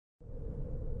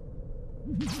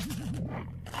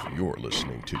You're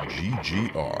listening to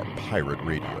GGR Pirate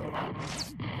Radio.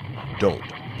 Don't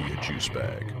be a juice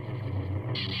bag.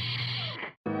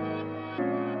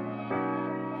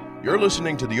 You're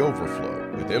listening to The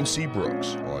Overflow with MC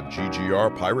Brooks on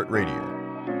GGR Pirate Radio.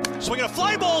 Swinging a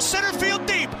fly ball, center field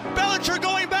deep. Bellinger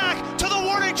going back to the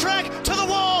warning track, to the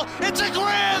wall. It's a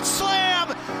grand slam.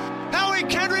 Howie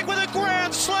Kendrick with a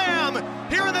grand slam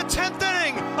here in the 10th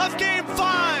inning of Game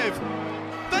 5.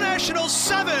 The Nationals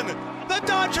 7, the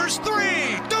Dodgers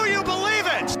 3. Do you believe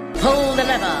it? Pull the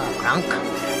lever, Gronk.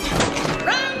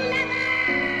 Roll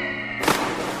lever!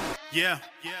 Yeah.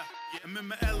 I'm in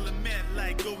my element,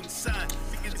 like go inside.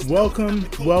 Welcome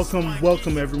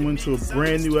everyone to a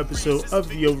brand new episode of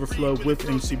The Overflow with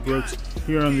MC Brooks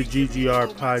here on the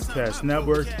GGR Podcast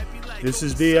Network. This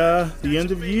is the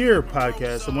end of year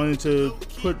podcast. I wanted to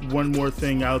put one more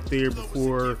thing out there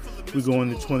before we go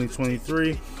into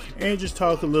 2023 and just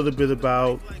talk a little bit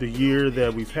about the year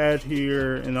that we've had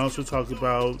here and also talk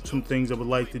about some things I would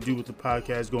like to do with the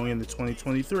podcast going into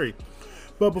 2023.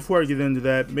 But before I get into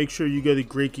that, make sure you go to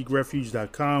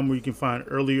greatgeekrefuge.com where you can find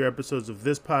earlier episodes of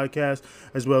this podcast,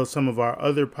 as well as some of our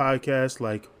other podcasts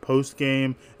like Post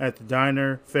Game, At the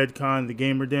Diner, FedCon, The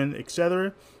Gamer Den,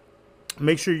 etc.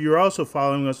 Make sure you're also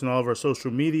following us on all of our social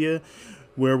media,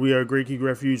 where we are Great Geek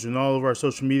Refuge on all of our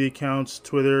social media accounts,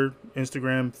 Twitter,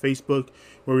 Instagram, Facebook,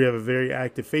 where we have a very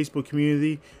active Facebook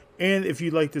community. And if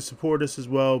you'd like to support us as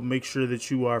well, make sure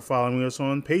that you are following us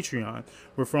on Patreon,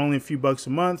 where for only a few bucks a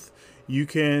month, you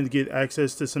can get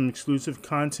access to some exclusive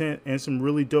content and some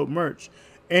really dope merch.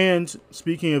 And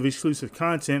speaking of exclusive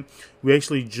content, we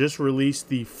actually just released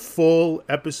the full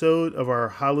episode of our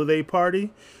holiday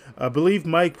party. I believe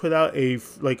Mike put out a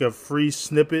free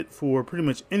snippet for pretty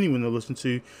much anyone to listen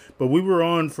to, but we were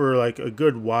on for like a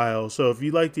good while. So if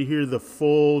you'd like to hear the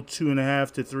full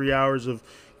 2.5 to 3 hours of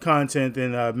content,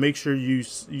 then make sure you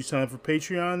sign up for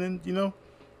Patreon and,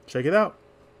 check it out.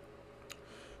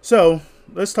 So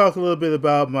let's talk a little bit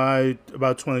about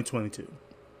 2022.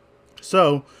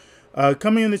 So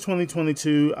coming into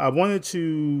 2022, I wanted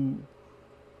to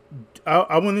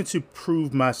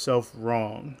prove myself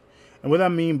wrong. And what I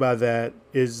mean by that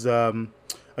is I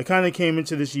kind of came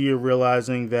into this year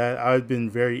realizing that I've been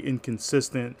very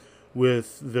inconsistent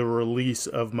with the release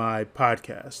of my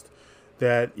podcast.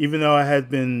 That even though I had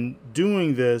been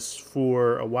doing this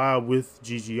for a while with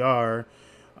GGR,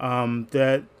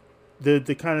 that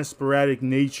the kind of sporadic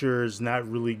nature is not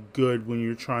really good when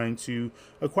you're trying to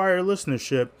acquire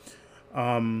listenership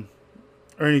or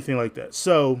anything like that.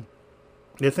 So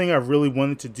the thing I really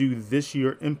wanted to do this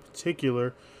year in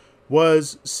particular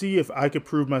was see if I could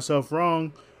prove myself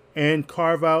wrong and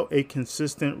carve out a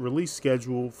consistent release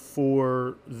schedule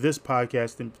for this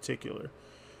podcast in particular.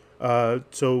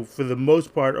 So for the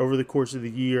most part, over the course of the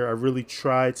year, I really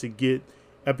tried to get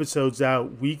episodes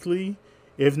out weekly.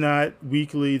 If not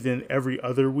weekly, then every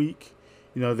other week.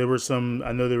 There were some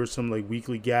like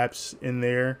weekly gaps in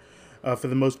there for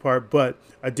the most part, but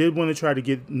I did want to try to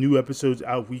get new episodes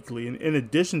out weekly. And in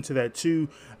addition to that too,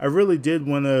 I really did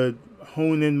want to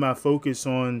hone in my focus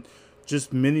on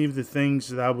just many of the things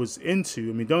that I was into.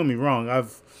 I mean, don't get me wrong.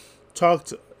 I've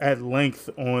talked at length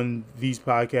on these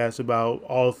podcasts about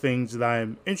all things that I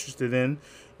am interested in.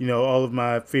 All of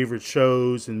my favorite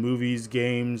shows and movies,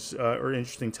 games, or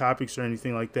interesting topics or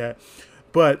anything like that.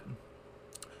 But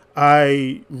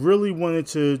I really wanted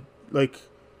to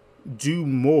do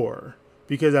more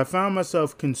because I found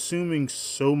myself consuming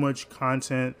so much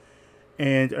content,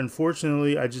 and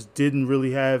unfortunately, I just didn't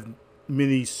really have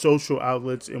many social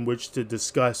outlets in which to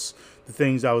discuss the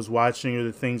things I was watching or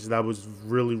the things that I was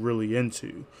really, really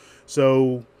into.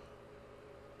 So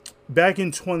back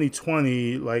in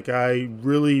 2020, I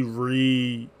really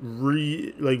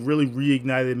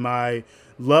reignited my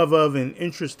love of and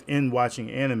interest in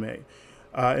watching anime.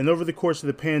 And over the course of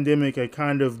the pandemic, I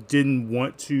kind of didn't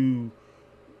want to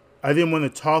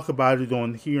talk about it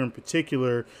on here in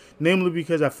particular, namely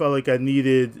because I felt like I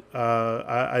needed,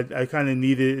 I kind of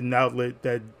needed an outlet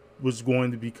that was going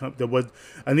to become,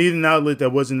 I needed an outlet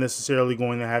that wasn't necessarily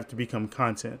going to have to become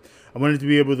content. I wanted to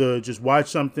be able to just watch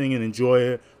something and enjoy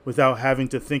it without having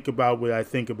to think about what I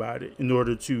think about it in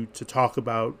order to talk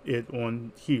about it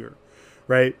on here.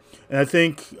 Right. And I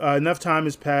think enough time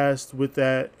has passed with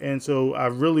that. And so I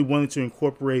really wanted to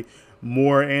incorporate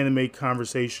more anime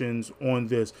conversations on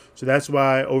this. So that's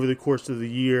why over the course of the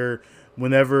year,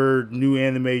 whenever new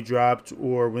anime dropped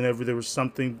or whenever there was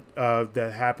something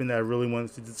that happened that I really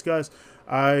wanted to discuss,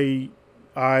 I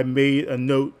I made a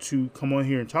note to come on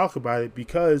here and talk about it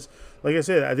because, like I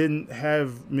said, I didn't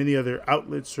have many other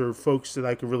outlets or folks that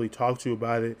I could really talk to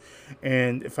about it.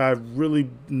 And if I really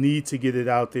need to get it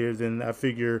out there, then I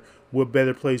figure what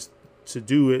better place to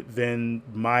do it than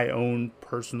my own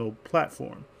personal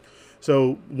platform.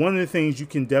 So one of the things you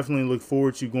can definitely look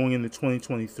forward to going into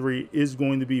 2023 is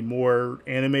going to be more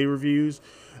anime reviews,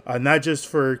 not just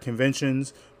for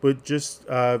conventions, but just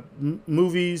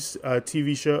movies,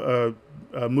 TV show,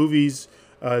 movies,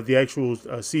 the actual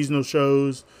seasonal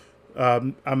shows.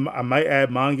 I might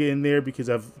add manga in there because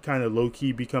I've kind of low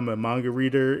key become a manga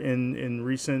reader in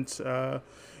recent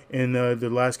in the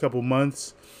last couple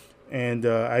months, and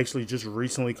I actually just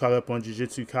recently caught up on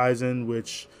Jujutsu Kaisen,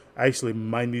 which I actually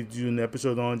might need to do an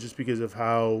episode on just because of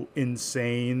how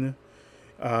insane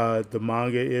the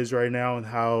manga is right now and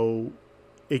how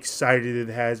excited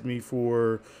it has me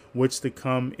for what's to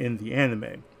come in the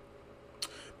anime.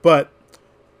 But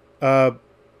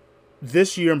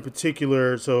this year in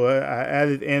particular, so I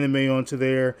added anime onto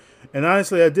there, and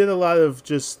honestly, I did a lot of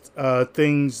just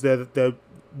things that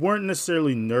weren't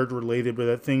necessarily nerd related,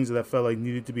 but things that I felt like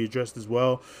needed to be addressed as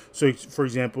well. So, for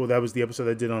example, that was the episode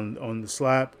I did on the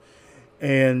slap,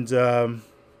 and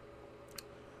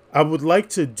I would like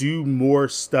to do more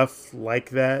stuff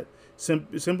like that.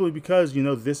 Simply because,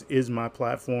 this is my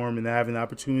platform and I have an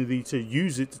opportunity to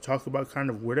use it to talk about kind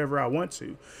of whatever I want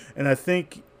to. And I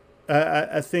think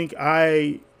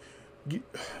the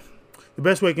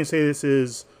best way I can say this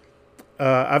is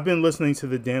I've been listening to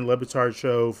the Dan Le Batard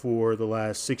show for the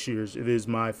last 6 years. It is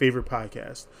my favorite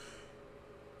podcast.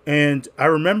 And I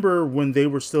remember when they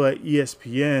were still at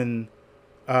ESPN,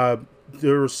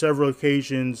 there were several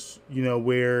occasions,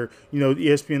 where,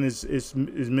 ESPN is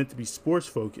meant to be sports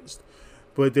focused.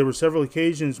 But there were several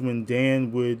occasions when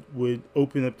Dan would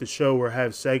open up the show or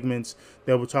have segments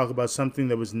that would talk about something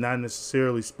that was not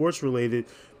necessarily sports related,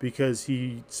 because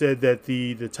he said that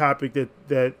the topic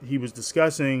that he was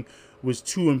discussing was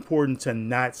too important to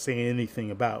not say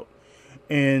anything about.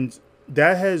 And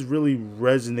that has really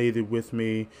resonated with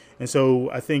me. And so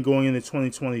I think going into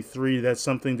 2023, that's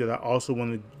something that I also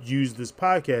want to use this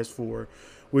podcast for,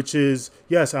 which is,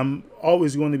 yes, I'm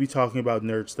always going to be talking about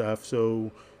nerd stuff.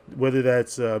 So whether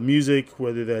that's music,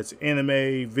 whether that's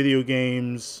anime, video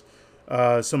games,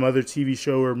 some other TV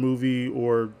show or movie,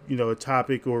 or, a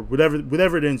topic, or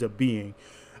whatever it ends up being,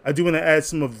 I do want to add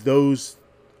some of those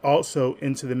also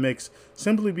into the mix,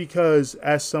 simply because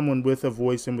as someone with a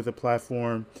voice and with a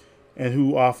platform, and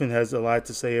who often has a lot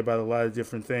to say about a lot of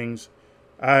different things,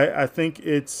 I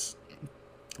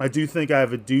do think I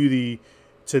have a duty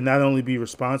to not only be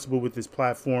responsible with this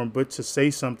platform, but to say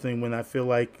something when I feel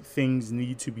like things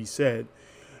need to be said.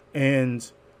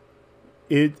 And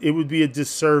it would be a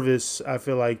disservice, I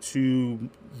feel like, to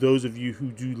those of you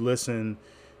who do listen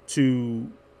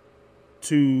to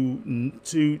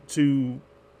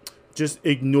just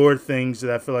ignore things that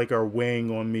I feel like are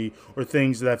weighing on me, or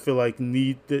things that I feel like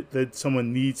that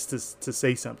someone needs to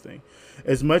say something.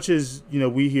 As much as,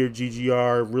 we here at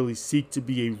GGR really seek to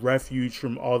be a refuge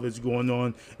from all that's going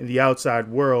on in the outside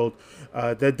world,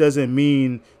 that doesn't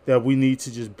mean that we need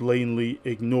to just blatantly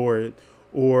ignore it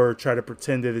or try to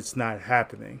pretend that it's not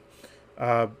happening.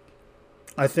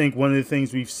 I think one of the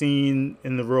things we've seen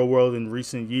in the real world in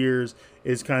recent years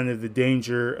is kind of the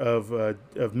danger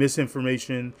of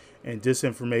misinformation and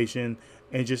disinformation,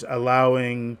 and just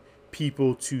allowing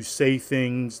people to say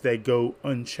things that go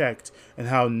unchecked, and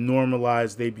how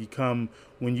normalized they become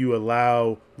when you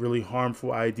allow really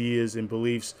harmful ideas and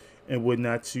beliefs and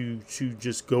whatnot to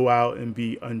just go out and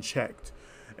be unchecked.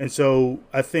 And so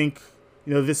I think,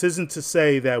 this isn't to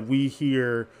say that we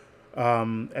here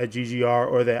at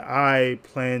GGR, or that I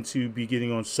plan to be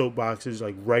getting on soapboxes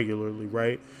like regularly,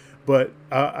 right? But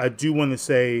I do want to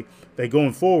say that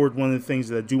going forward, one of the things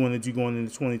that I do want to do going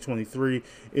into 2023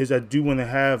 is I do want to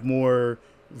have more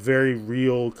very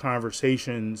real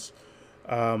conversations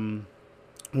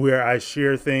where I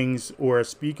share things or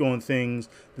speak on things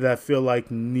that I feel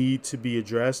like need to be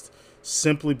addressed,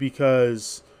 simply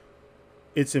because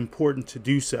it's important to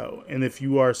do so. And if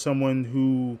you are someone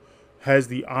who has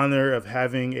the honor of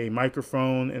having a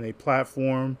microphone and a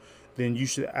platform, then you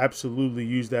should absolutely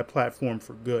use that platform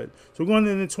for good. So going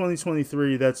into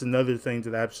 2023, that's another thing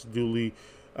that I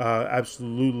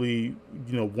absolutely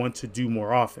want to do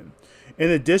more often. In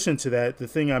addition to that, the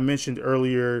thing I mentioned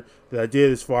earlier that I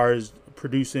did as far as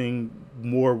producing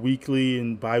more weekly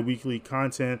and bi-weekly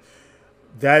content,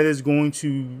 that is going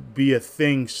to be a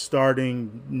thing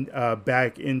starting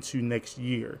back into next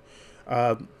year.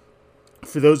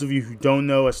 For those of you who don't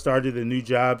know, I started a new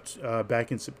job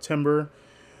back in September.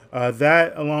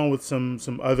 That, along with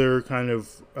some other kind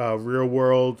of real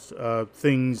world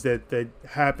things that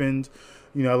happened,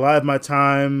 a lot of my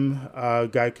time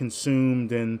got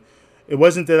consumed, and it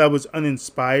wasn't that I was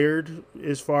uninspired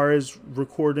as far as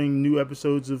recording new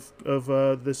episodes of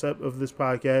this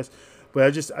podcast, but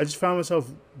I just found myself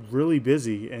really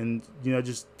busy, and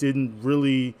just didn't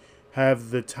really have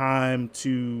the time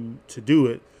to do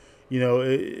it.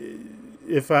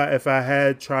 If I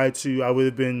had tried to, I would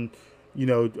have been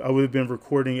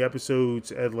recording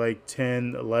episodes at like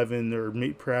 10, 11,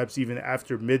 or perhaps even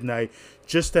after midnight,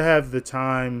 just to have the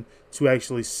time to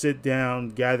actually sit down,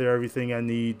 gather everything I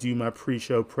need, do my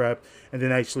pre-show prep, and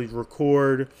then actually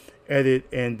record, edit,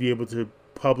 and be able to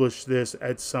publish this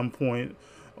at some point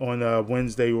on a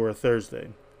Wednesday or a Thursday.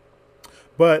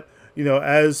 But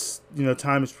as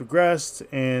time has progressed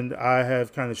and I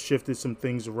have kind of shifted some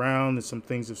things around and some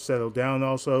things have settled down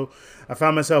also, I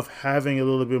found myself having a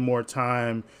little bit more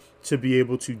time to be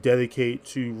able to dedicate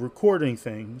to recording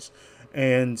things.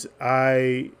 And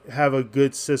I have a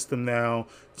good system now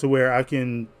to where I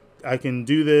can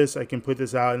do this, I can put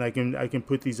this out, and I can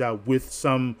put these out with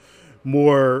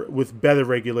better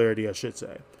regularity, I should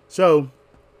say. So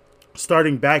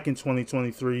starting back in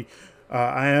 2023,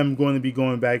 I am going to be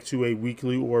going back to a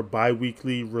weekly or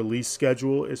bi-weekly release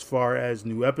schedule as far as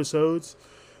new episodes.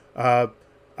 I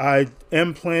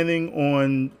am planning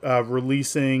on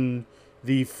releasing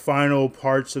the final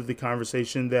parts of the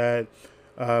conversation that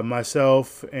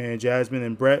myself and Jasmine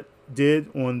and Brett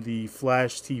did on the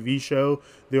Flash TV show.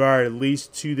 There are at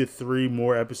least 2 to 3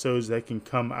 more episodes that can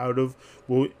come out of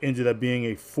what ended up being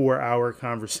a 4-hour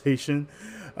conversation.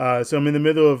 So I'm in the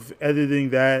middle of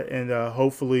editing that, and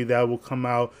hopefully that will come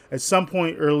out at some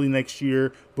point early next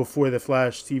year before the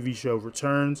Flash TV show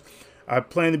returns. I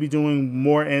plan to be doing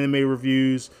more anime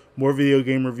reviews, more video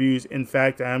game reviews. In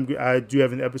fact, I do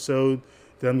have an episode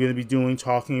that I'm going to be doing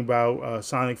talking about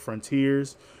Sonic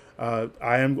Frontiers. I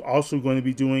am also going to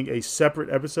be doing a separate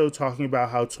episode talking about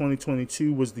how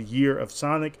 2022 was the year of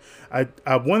Sonic.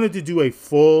 I wanted to do a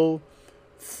full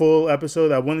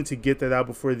episode. I wanted to get that out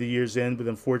before the year's end, but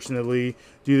unfortunately,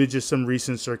 due to just some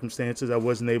recent circumstances, I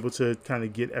wasn't able to kind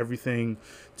of get everything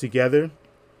together.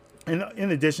 And in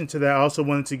addition to that, I also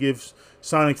wanted to give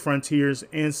Sonic Frontiers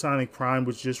and Sonic Prime,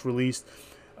 which just released,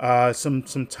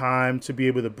 some time to be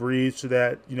able to breathe, so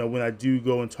that when I do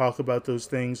go and talk about those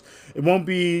things, it won't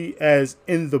be as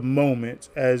in the moment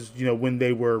as when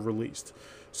they were released.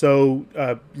 So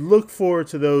look forward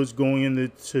to those going into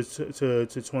to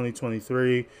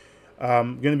 2023.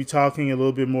 I'm going to be talking a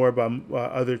little bit more about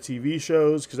other TV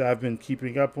shows, because I've been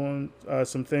keeping up on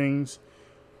some things.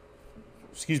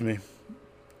 Excuse me.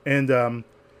 And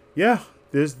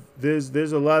there's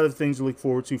a lot of things to look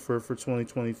forward to for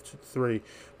 2023.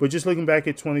 But just looking back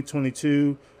at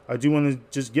 2022, I do want to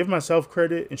just give myself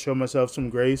credit and show myself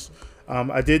some grace.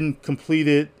 I didn't complete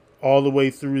it all the way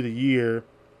through the year,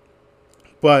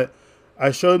 but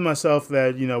I showed myself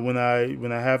that when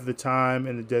I have the time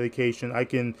and the dedication, I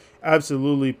can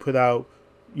absolutely put out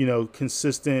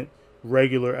consistent,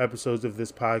 regular episodes of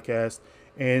this podcast.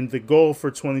 And the goal for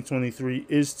 2023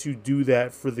 is to do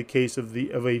that for the case of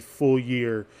a full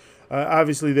year.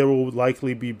 Obviously, there will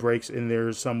likely be breaks in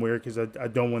there somewhere, because I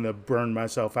don't want to burn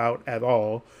myself out at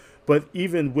all. But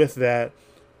even with that,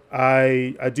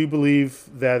 I do believe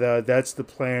that that's the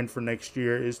plan for next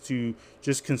year, is to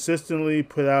just consistently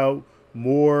put out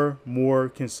more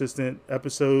consistent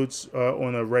episodes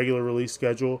on a regular release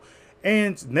schedule.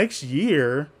 And next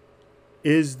year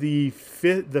is the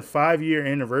 5-year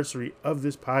anniversary of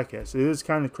this podcast. It is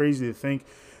kind of crazy to think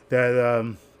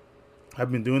that I've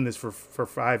been doing this for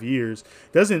 5 years.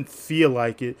 It doesn't feel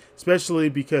like it, especially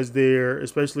because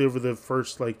especially over the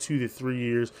first 2 to 3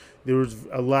 years, there was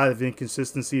a lot of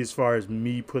inconsistency as far as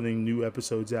me putting new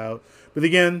episodes out. But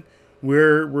again,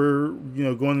 we're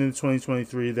going into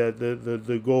 2023, that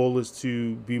the goal is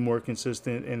to be more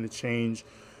consistent and to change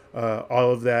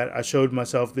all of that. I showed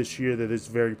myself this year that it's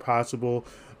very possible.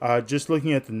 Just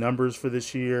looking at the numbers for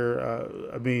this year,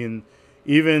 I mean,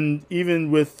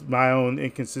 even with my own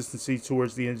inconsistency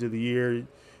towards the end of the year,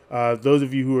 those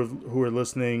of you who are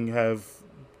listening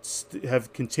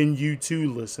have continued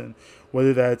to listen,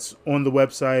 whether that's on the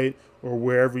website or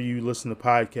wherever you listen to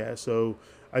podcasts. So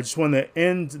I just want to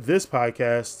end this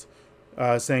podcast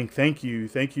saying thank you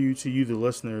to you, the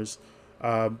listeners.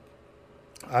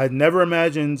 I never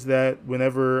imagined that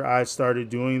whenever I started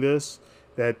doing this,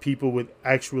 that people would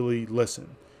actually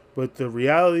listen. But the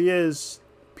reality is,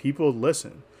 people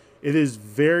listen. It is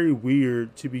very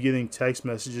weird to be getting text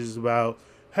messages about,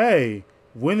 hey,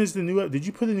 when is the new, did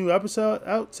you put a new episode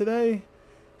out today?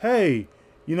 Hey,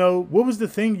 what was the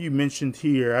thing you mentioned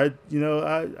here?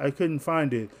 I couldn't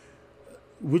find it,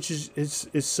 which is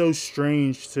it's so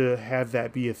strange to have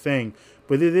that be a thing,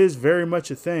 but it is very much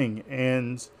a thing,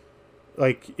 and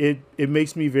like it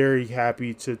makes me very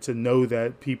happy to know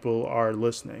that people are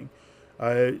listening.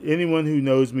 Anyone who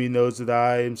knows me knows that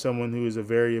I am someone who is a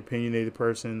very opinionated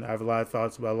person. I have a lot of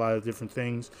thoughts about a lot of different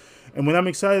things. And when I'm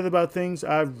excited about things,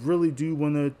 I really do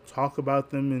want to talk about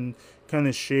them and kind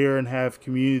of share and have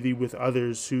community with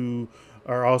others who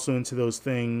are also into those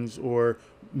things, or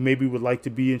maybe would like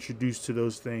to be introduced to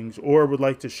those things, or would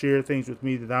like to share things with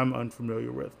me that I'm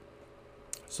unfamiliar with.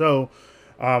 So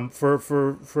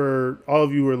for all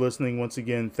of you who are listening, once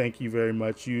again, thank you very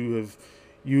much. You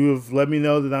have let me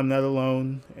know that I'm not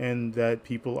alone, and that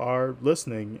people are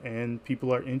listening and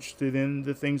people are interested in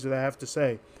the things that I have to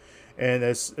say. And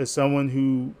as someone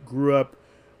who grew up,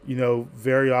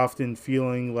 very often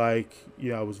feeling like,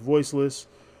 I was voiceless,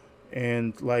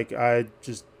 and like I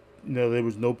just, there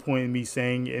was no point in me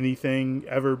saying anything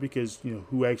ever, because,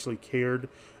 who actually cared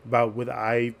about what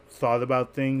I thought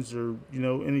about things, or,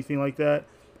 anything like that.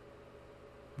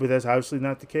 But that's obviously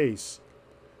not the case.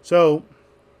 So,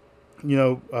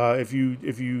 if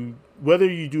you whether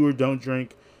you do or don't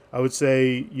drink, I would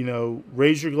say,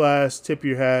 raise your glass, tip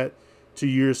your hat to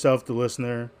yourself, the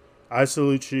listener. I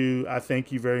salute you. I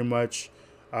thank you very much.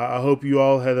 I hope you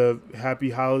all had a happy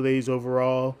holidays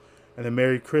overall, and a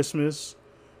Merry Christmas,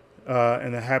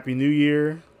 and a Happy New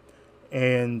Year.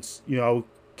 And, I'll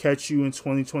catch you in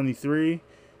 2023.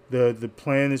 The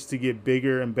plan is to get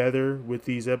bigger and better with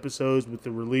these episodes, with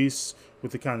the release,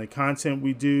 with the kind of content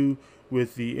we do,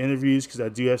 with the interviews, because I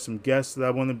do have some guests that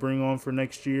I want to bring on for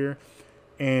next year.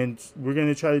 And we're going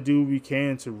to try to do what we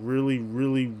can to really,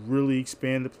 really, really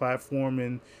expand the platform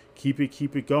and keep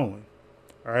it going.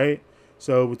 All right?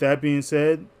 So with that being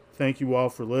said, thank you all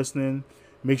for listening.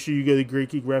 Make sure you go to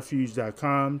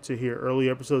GreatGeekRefuge.com to hear early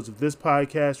episodes of this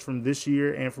podcast from this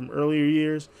year and from earlier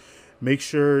years. Make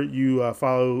sure you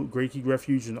follow Great Geek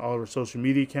Refuge on all of our social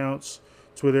media accounts,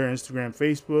 Twitter, Instagram,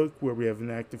 Facebook, where we have an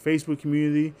active Facebook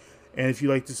community. And if you'd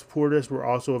like to support us, we're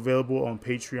also available on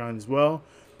Patreon as well.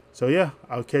 So yeah,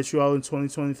 I'll catch you all in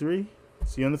 2023.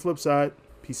 See you on the flip side.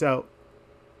 Peace out.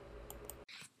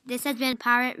 This has been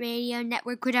Pirate Radio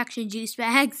Network production, Juice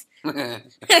Bags.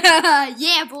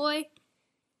 Yeah, boy.